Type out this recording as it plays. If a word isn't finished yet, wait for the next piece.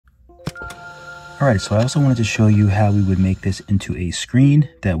All right, so I also wanted to show you how we would make this into a screen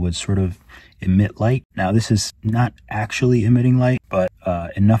that would sort of emit light. Now, this is not actually emitting light, but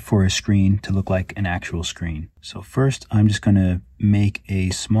enough for a screen to look like an actual screen. So first, I'm just gonna make a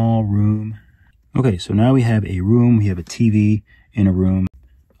small room. Okay, so now we have a room, we have a TV in a room.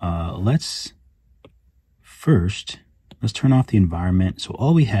 Let's turn off the environment. So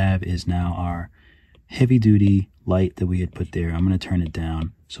all we have is now our heavy duty light that we had put there. I'm gonna turn it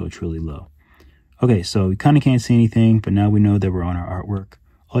down so it's really low. Okay, so we kind of can't see anything, but now we know that we're on our artwork.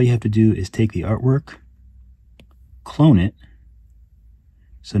 All you have to do is take the artwork, clone it.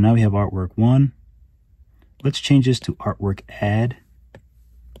 So now we have artwork 1. Let's change this to artwork add,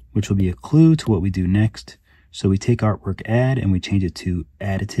 which will be a clue to what we do next. So we take artwork add and we change it to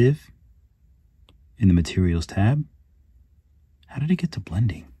additive in the materials tab. How did it get to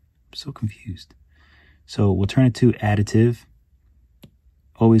blending? I'm so confused. So we'll turn it to additive,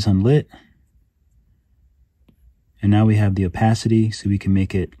 always unlit. And now we have the opacity, so we can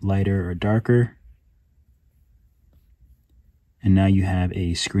make it lighter or darker. And now you have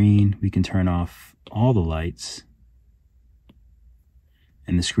a screen. We can turn off all the lights.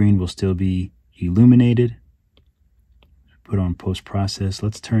 And the screen will still be illuminated. Put on post-process.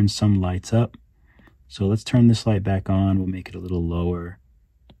 Let's turn some lights up. So let's turn this light back on. We'll make it a little lower.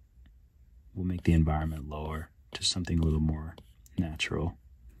 We'll make the environment lower to something a little more natural.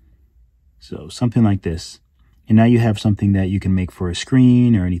 So something like this. And now you have something that you can make for a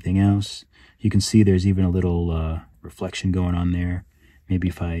screen or anything else. You can see there's even a little reflection going on there. Maybe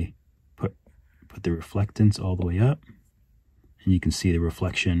if I put the reflectance all the way up, and you can see the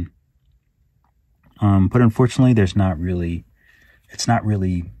reflection. But unfortunately, it's not really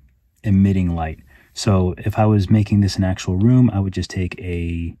emitting light. So if I was making this an actual room, I would just take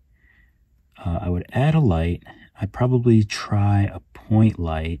I would add a light. I'd probably try a point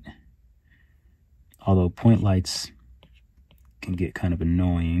light. Although point lights can get kind of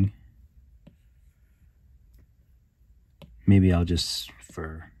annoying. Maybe I'll just,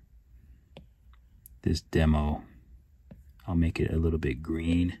 for this demo, I'll make it a little bit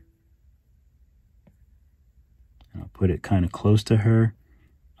green. And I'll put it kind of close to her.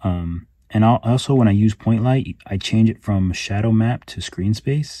 And I'll also, when I use point light, I change it from shadow map to screen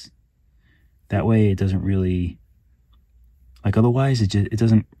space. That way it doesn't really, like otherwise it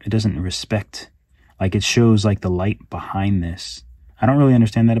doesn't respect. Like it shows like the light behind this. I don't really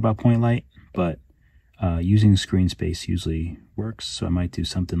understand that about point light, but using screen space usually works. So I might do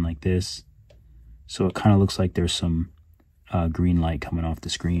something like this. So it kind of looks like there's some green light coming off the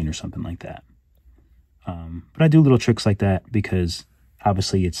screen or something like that. But I do little tricks like that because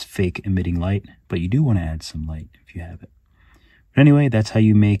obviously it's fake emitting light, but you do want to add some light if you have it. But anyway, that's how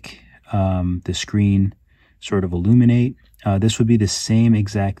you make the screen sort of illuminate. This would be the same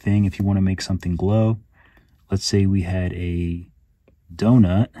exact thing if you want to make something glow. Let's say we had a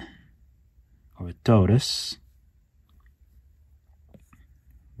donut or a torus.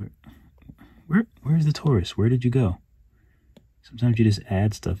 Where's the torus? Where did you go? Sometimes you just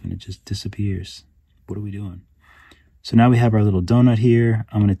add stuff and it just disappears. What are we doing? So now we have our little donut here.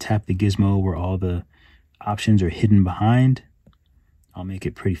 I'm going to tap the gizmo where all the options are hidden behind. I'll make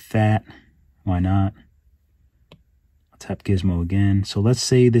it pretty fat. Why not? Tap gizmo again. So let's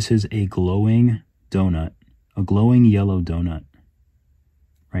say this is a glowing donut, a glowing yellow donut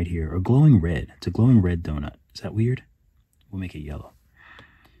right here, or glowing red. It's a glowing red donut. Is that weird? We'll make it yellow.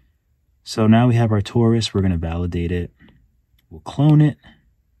 So now we have our torus. We're going to validate it. We'll clone it.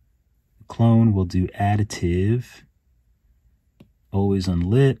 Clone, we'll do additive, always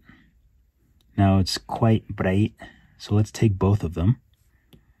unlit. Now it's quite bright. So let's take both of them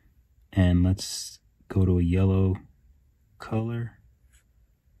and let's go to a yellow color,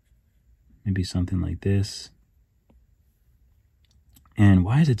 maybe something like this. And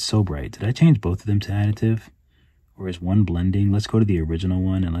why is it so bright? Did I change both of them to additive, or is one blending? Let's go to the original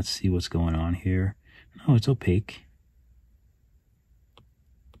one and let's see what's going on here. No, it's opaque.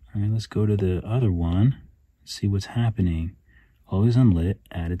 All right, let's go to the other one, see what's happening. Always unlit,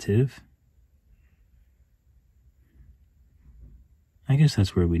 additive. I guess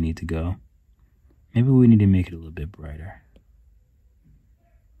that's where we need to go. Maybe we need to make it a little bit brighter.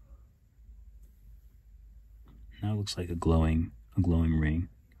 Now it looks like a glowing ring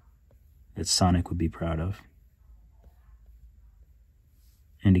that Sonic would be proud of.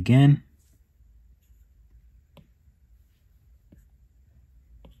 And again,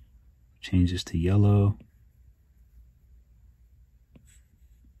 change this to yellow.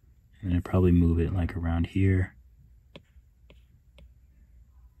 And then probably move it like around here.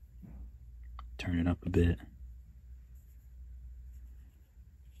 Turn it up a bit.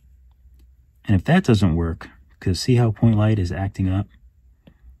 And if that doesn't work, because see how point light is acting up?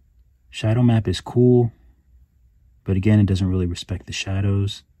 Shadow map is cool, but again, it doesn't really respect the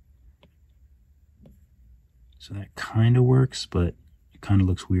shadows. So that kind of works, but it kind of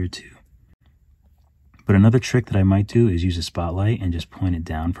looks weird too. But another trick that I might do is use a spotlight and just point it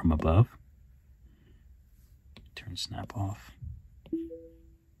down from above. Turn snap off.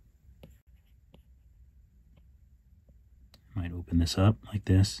 Might open this up like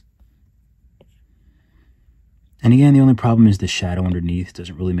this. And again, the only problem is the shadow underneath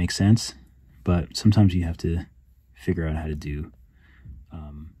doesn't really make sense, but sometimes you have to figure out how to do,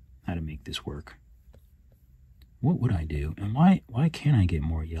 how to make this work. What would I do? And why can't I get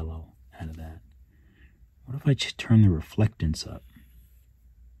more yellow out of that? What if I turn the reflectance up?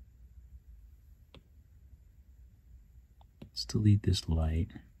 Let's delete this light.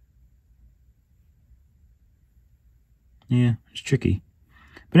 Yeah, it's tricky.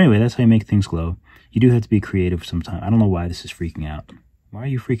 But anyway, that's how you make things glow. You do have to be creative sometimes. I don't know why this is freaking out. Why are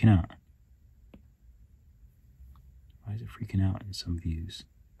you freaking out? Why is it freaking out in some views?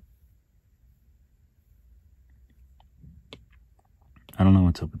 I don't know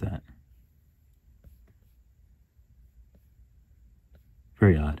what's up with that.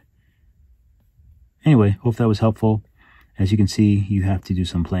 Very odd. Anyway, hope that was helpful. As you can see, you have to do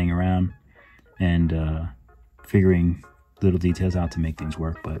some playing around and figuring little details out to make things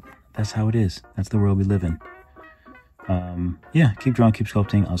work, but that's how it is. That's the world we live in. Yeah, keep drawing, keep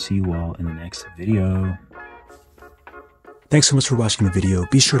sculpting. I'll see you all in the next video. Thanks so much for watching the video.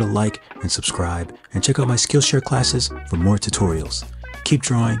 Be sure to like and subscribe and check out my Skillshare classes for more tutorials. Keep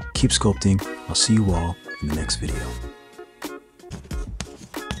drawing, keep sculpting. I'll see you all in the next video.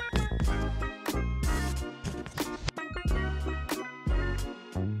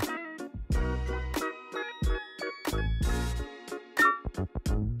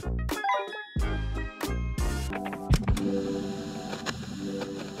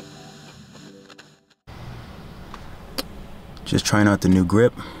 Just trying out the new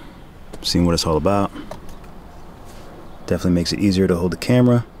grip, seeing what it's all about. Definitely makes it easier to hold the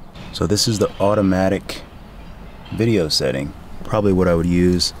camera. So this is the automatic video setting. Probably what I would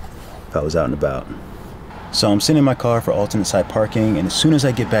use if I was out and about. So I'm sitting in my car for alternate side parking, and as soon as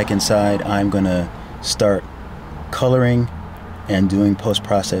I get back inside, I'm gonna start coloring and doing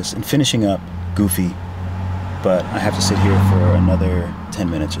post-process and finishing up Goofy. But I have to sit here for another 10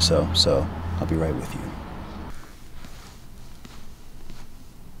 minutes or so I'll be right with you.